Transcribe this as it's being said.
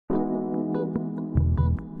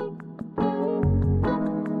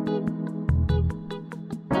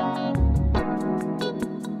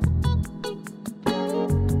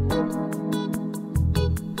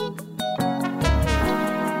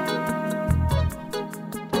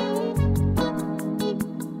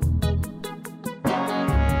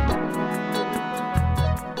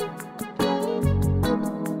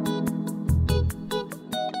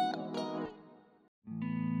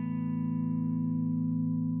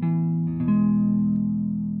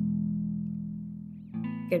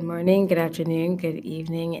Good morning, good afternoon, good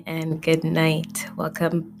evening, and good night.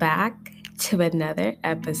 Welcome back to another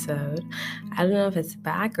episode. I don't know if it's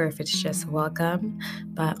back or if it's just welcome,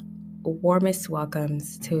 but warmest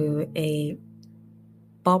welcomes to a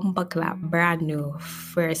bomba clap brand new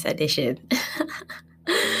first edition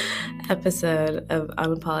episode of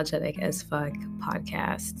Unapologetic as Fuck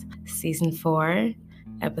podcast, season 4.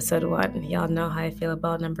 Episode 1. Y'all know how I feel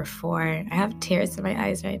about number 4. I have tears in my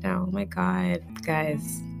eyes right now. Oh my god.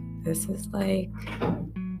 Guys, this is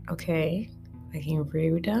okay, looking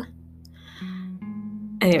rude.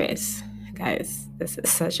 Anyways, guys, this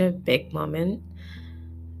is such a big moment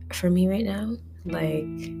for me right now.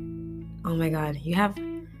 Oh my god, you have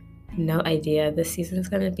no idea. This season's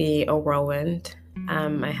gonna be a whirlwind.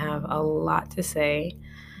 I have a lot to say.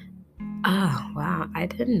 Oh, wow. I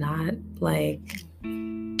did not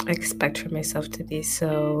expect for myself to be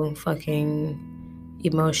so fucking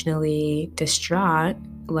emotionally distraught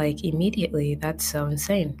immediately. That's so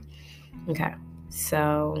insane. Okay,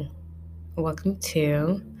 so welcome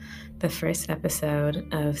to the first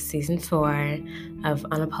episode of season 4 of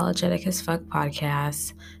Unapologetic as Fuck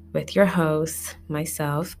podcast with your host,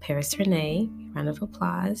 myself, Paris Renee. Round of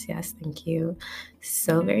applause. Yes, thank you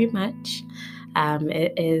so very much.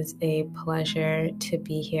 It is a pleasure to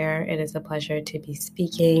be here. It is a pleasure to be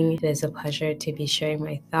speaking. It is a pleasure to be sharing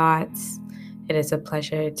my thoughts. It is a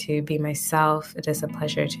pleasure to be myself. It is a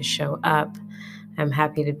pleasure to show up. I'm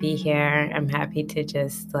happy to be here. I'm happy to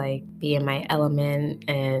just be in my element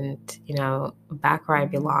and, back where I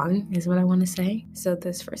belong is what I want to say. So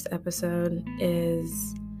this first episode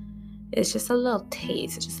is just a little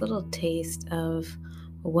taste of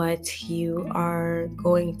what you are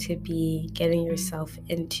going to be getting yourself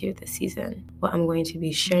into this season, what I'm going to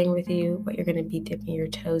be sharing with you, what you're going to be dipping your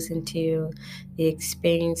toes into, the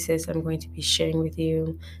experiences I'm going to be sharing with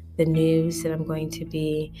you, the news that I'm going to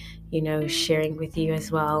be, sharing with you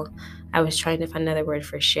as well. I was trying to find another word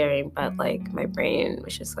for sharing, but my brain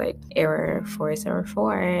was just error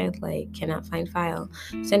 404, cannot find file.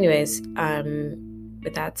 So anyways,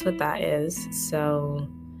 but that's what that is. So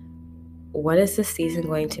what is this season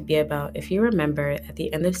going to be about? If you remember, at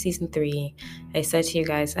the end of season 3, I said to you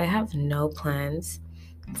guys, I have no plans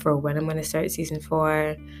for when I'm going to start season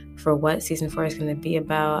 4, for what season 4 is going to be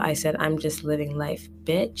about. I said, I'm just living life,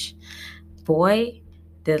 bitch. Boy,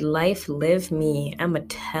 did life live me. I'm going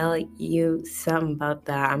to tell you something about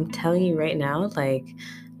that. I'm telling you right now,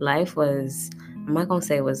 life was, I'm not going to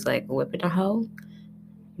say it was whipping a hoe,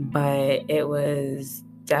 but it was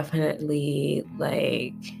definitely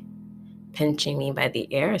pinching me by the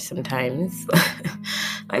ear sometimes.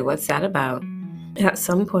 What's that about? At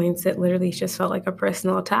some points, it literally just felt like a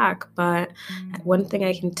personal attack. But one thing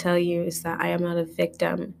I can tell you is that I am not a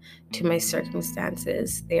victim to my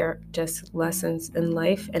circumstances. They are just lessons in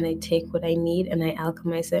life, and I take what I need and I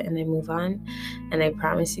alchemize it and I move on. And I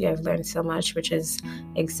promise you, I've learned so much, which is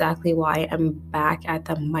exactly why I'm back at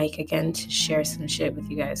the mic again to share some shit with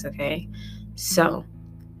you guys, okay? So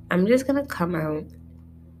I'm just going to come out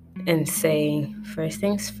and say, first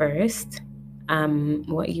things first,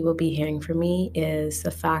 what you will be hearing from me is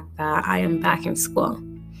the fact that I am back in school.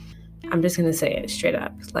 I'm just gonna say it straight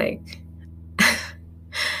up,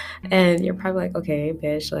 and you're probably okay,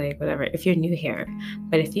 bitch, whatever, if you're new here.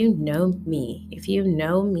 But if you know me,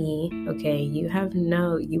 okay, you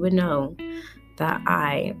would know that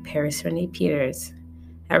I, Paris Renee Peters,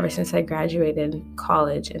 ever since I graduated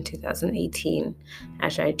college in 2018,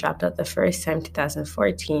 after I dropped out the first time,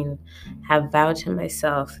 2014, have vowed to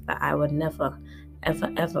myself that I would never, ever,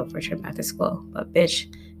 ever return back to school. But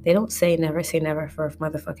bitch, they don't say never for a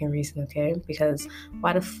motherfucking reason, okay? Because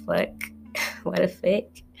why the fuck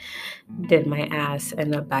did my ass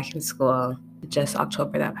end up back in school just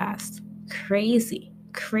October that passed? Crazy,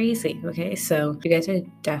 okay? So you guys are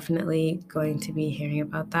definitely going to be hearing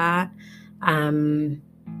about that.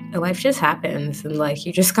 Life just happens, and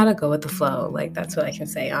you just gotta go with the flow. That's what I can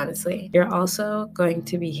say, honestly. You're also going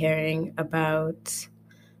to be hearing about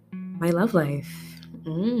my love life.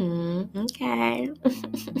 Okay.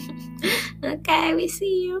 Okay, we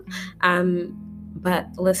see you. But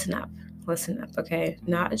listen up, okay?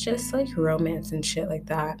 Not just romance and shit like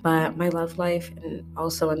that, but my love life, and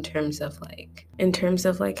also in terms of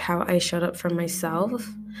how I showed up for myself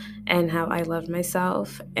and how I loved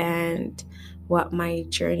myself, and what my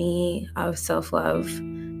journey of self-love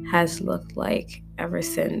has looked like ever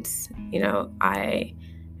since, I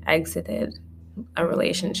exited a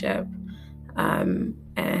relationship,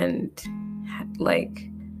 and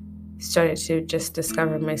started to just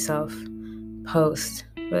discover myself post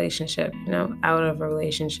relationship, out of a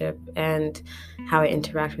relationship, and how I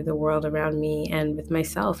interact with the world around me and with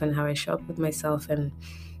myself, and how I show up with myself, and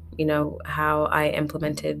how I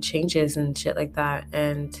implemented changes and shit like that,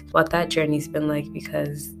 and what that journey's been like,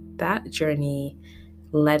 because that journey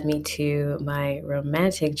led me to my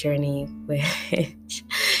romantic journey, which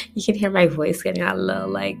you can hear my voice getting a little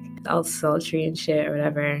like all sultry and shit or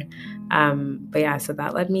whatever. But yeah, so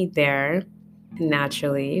that led me there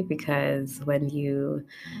naturally, because when you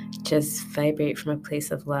just vibrate from a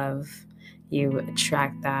place of love, you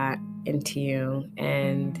attract that into you,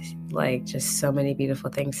 and like just so many beautiful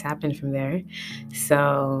things happen from there.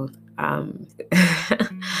 So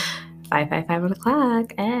 555 on the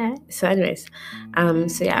clock. So anyways,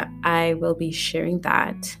 so yeah, I will be sharing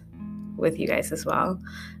that with you guys as well,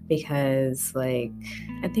 because like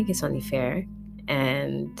I think it's only fair,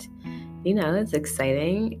 and it's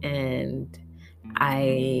exciting, and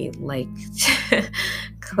I like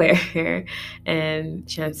clear and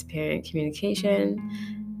transparent communication.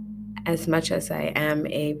 As much as I am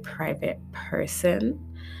a private person,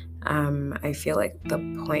 I feel like the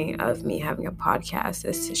point of me having a podcast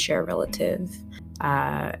is to share relative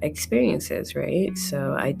experiences, right?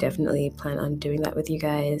 So I definitely plan on doing that with you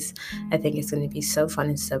guys. I think it's going to be so fun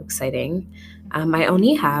and so exciting. I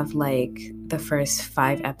only have like the first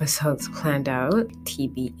 5 episodes planned out,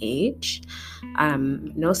 TBH.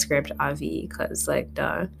 No script, Avi, because like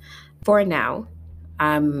duh. For now,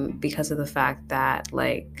 because of the fact that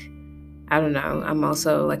like, I don't know, I'm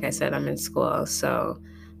also, like I said, I'm in school, so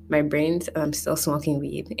my brain's, I'm still smoking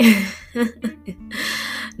weed.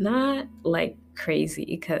 Not like crazy,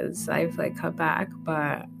 because I've like cut back,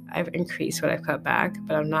 but I've increased what I've cut back,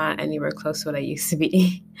 but I'm not anywhere close to what I used to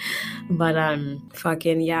be. But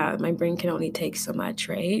fucking yeah, my brain can only take so much,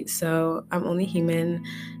 right? So I'm only human,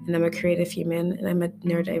 and I'm a creative human, and I'm a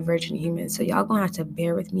neurodivergent human. So y'all gonna have to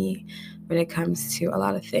bear with me when it comes to a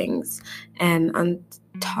lot of things. And on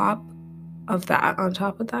top of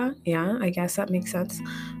that, yeah, I guess that makes sense.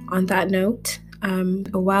 On that note,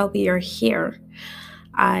 while we are here,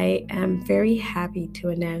 I am very happy to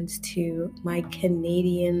announce to my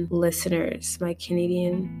Canadian listeners, hold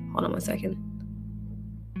on one second,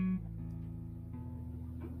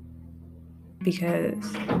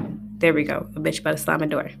 because there we go, a bitch better slam a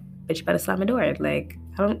door. Like,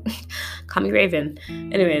 I don't, call me Raven.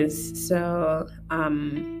 Anyways, so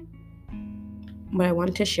what I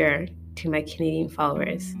want to share to my Canadian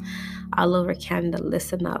followers all over Canada,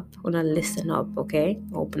 listen up, okay?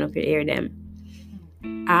 Open up your ear then.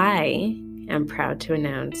 I am proud to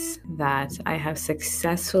announce that I have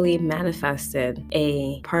successfully manifested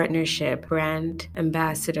a partnership, brand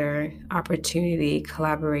ambassador opportunity,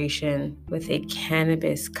 collaboration with a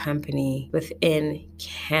cannabis company within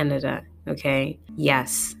Canada. Okay.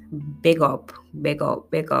 Yes. Big up. I'll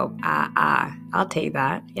take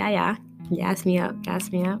that. Yeah. Gas me up.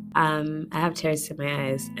 I have tears in my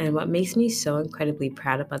eyes. And what makes me so incredibly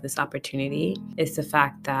proud about this opportunity is the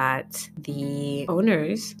fact that the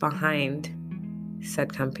owners behind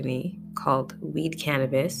said company, called Weed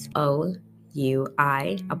Cannabis, OUI''D,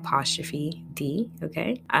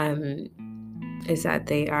 okay, is that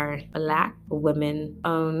they are Black,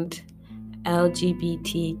 women-owned,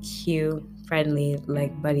 LGBTQ friendly.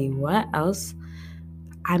 Like, buddy, what else?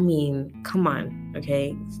 I mean, come on,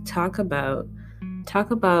 okay? Talk about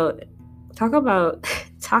it.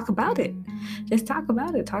 Just talk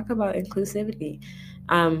about it. Talk about inclusivity.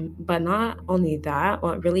 But not only that,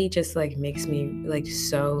 what really just like makes me like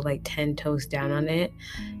so like 10 toes down on it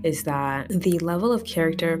is that the level of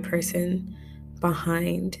character person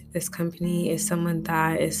behind this company is someone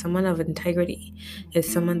of integrity, is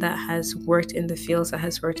someone that has worked in the fields, that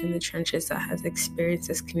has worked in the trenches, that has experienced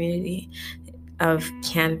this community of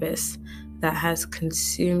cannabis, that has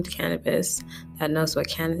consumed cannabis, that knows what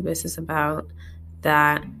cannabis is about,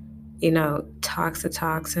 that talks the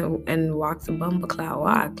talks and walks the bumblecloud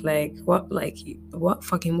walk. What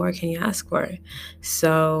fucking more can you ask for?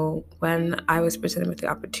 So when I was presented with the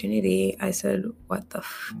opportunity, I said, what the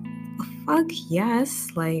fuck? Yes.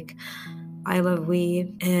 Like, I love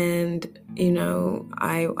weed, and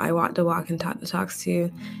I walked the walk and talked the talks too.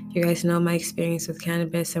 You guys know my experience with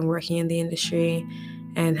cannabis and working in the industry,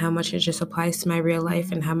 and how much it just applies to my real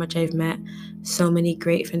life, and how much I've met so many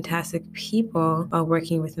great, fantastic people while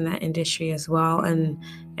working within that industry as well, and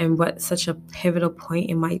what such a pivotal point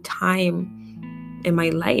in my time, in my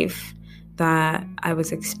life, that I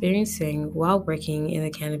was experiencing while working in the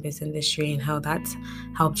cannabis industry, and how that's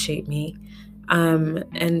helped shape me.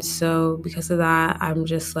 And so because of that, I'm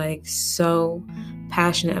just like so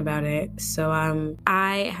passionate about it. So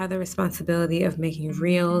I have the responsibility of making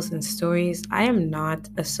reels and stories. I am not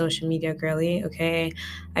a social media girly, okay?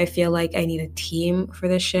 I feel like I need a team for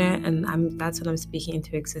this shit, and that's what I'm speaking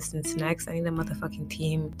into existence next. I need a motherfucking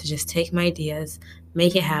team to just take my ideas,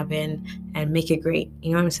 make it happen, and make it great.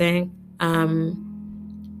 You know what I'm saying?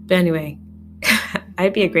 But anyway,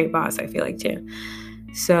 I'd be a great boss, I feel like, too.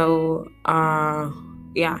 So,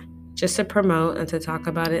 yeah, just to promote and to talk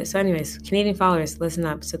about it. So anyways, Canadian followers, listen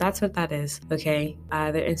up. So that's what that is, okay?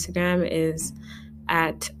 Their Instagram is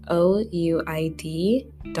at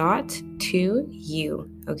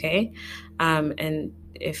OUID.2U, okay? And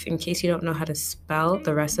if in case you don't know how to spell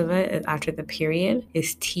the rest of it after the period,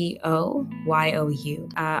 is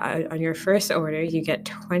TOYOU. On your first order, you get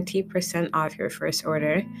 20% off your first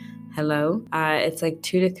order. Hello. It's like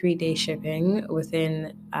 2 to 3 day shipping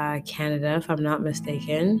within Canada, if I'm not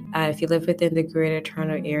mistaken. If you live within the Greater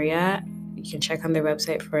Toronto area, you can check on their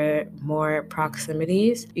website for more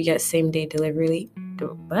proximities. You get same-day delivery.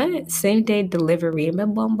 What? Same-day delivery.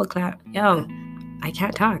 Yo, I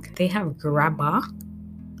can't talk. They have Grabba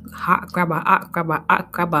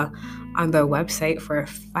on their website for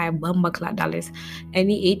 $5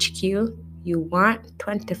 Any HQ you want,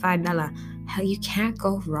 $25. Hell, you can't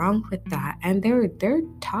go wrong with that. And they're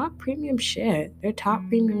top premium shit. They're top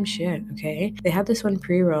premium shit, okay? They have this one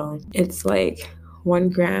pre-roll. It's like 1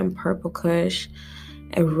 gram purple kush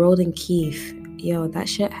and rolled in keef. Yo, that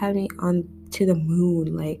shit had me on to the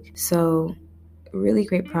moon. Like, so really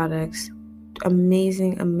great products.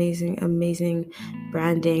 Amazing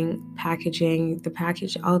branding, packaging. The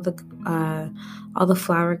package, all the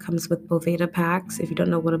flour comes with Boveda packs. If you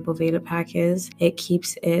don't know what a Boveda pack is, it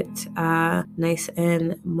keeps it nice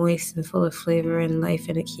and moist and full of flavor and life,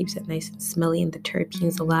 and it keeps it nice and smelly and the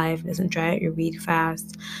terpenes alive. It doesn't dry out your weed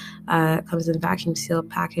fast. It comes in vacuum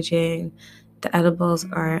sealed packaging. The edibles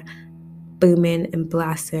are booming and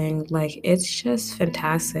blasting. Like, it's just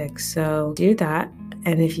fantastic. So do that.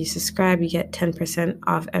 And if you subscribe, you get 10%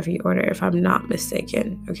 off every order, if I'm not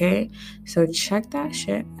mistaken, okay? So check that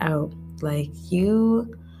shit out. Like,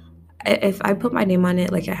 if I put my name on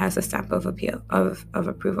it, like, it has a stamp of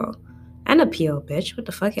approval. And appeal, bitch. What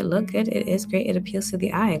the fuck? It look good. It is great. It appeals to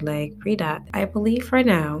the eye. Like, read that. I believe for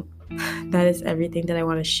now, that is everything that I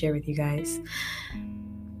want to share with you guys.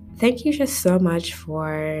 Thank you just so much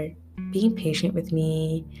for being patient with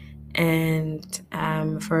me and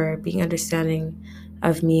for being understanding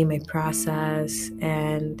of me, my process,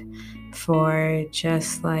 and for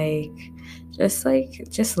just loving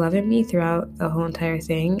me throughout the whole entire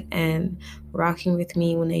thing and rocking with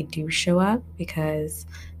me when I do show up, because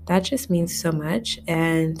that just means so much.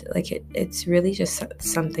 And like it's really just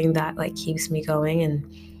something that like keeps me going and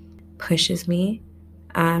pushes me.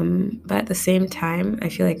 But at the same time, I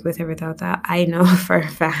feel like with or without that, I know for a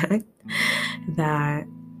fact that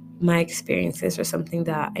my experiences are something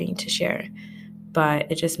that I need to share.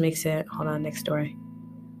 But it just makes it, hold on, next door.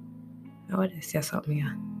 Oh, it is, yes, help me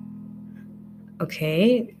out.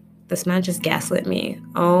 Okay, this man just gaslit me.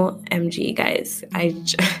 OMG, guys.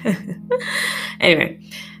 Anyway,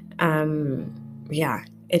 yeah.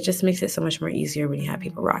 It just makes it so much more easier when you have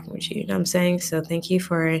people rocking with you. You know what I'm saying? So thank you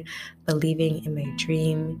for believing in my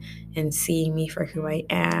dream and seeing me for who I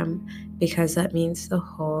am, because that means the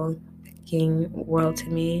whole fucking world to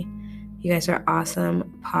me. You guys are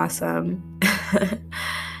awesome, possum.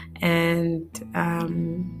 And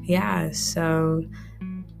yeah, so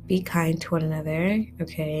be kind to one another,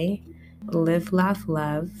 okay? Live, laugh,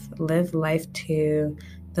 love. Live life to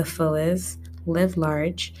the fullest. Live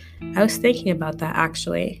large. I was thinking about that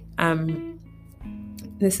actually.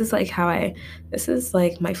 This is like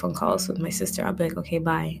my phone calls with my sister. I'll be like, okay,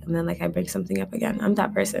 bye. And then like I bring something up again. I'm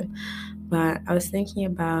that person. But I was thinking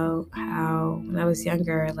about how when I was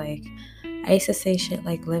younger, like I used to say shit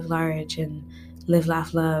like live large and live,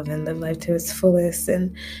 laugh, love, and live life to its fullest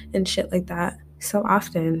and shit like that so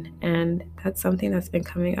often. And that's something that's been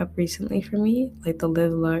coming up recently for me, like the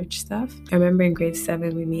live large stuff. I remember in grade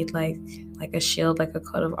 7 we made like a shield, like a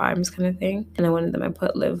coat of arms kind of thing, and I wanted them to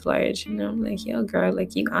put live large, you know. I'm like, yo girl,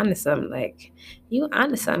 like you onto something,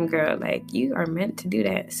 girl, like you are meant to do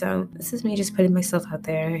that. So this is me just putting myself out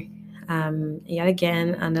there, yet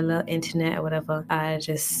again on the little internet or whatever,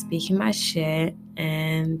 just speaking my shit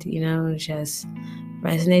and, you know, just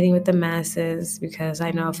resonating with the masses, because I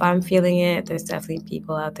know if I'm feeling it, there's definitely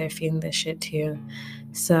people out there feeling this shit too.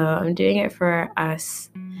 So I'm doing it for us,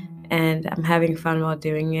 and I'm having fun while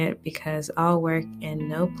doing it, because all work and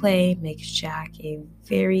no play makes Jack a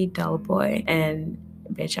very dull boy. And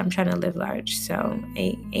bitch, I'm trying to live large, so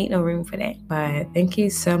ain't no room for that. But thank you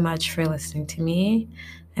so much for listening to me.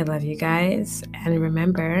 I love you guys. And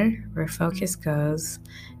remember, where focus goes,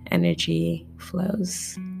 energy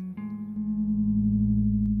flows.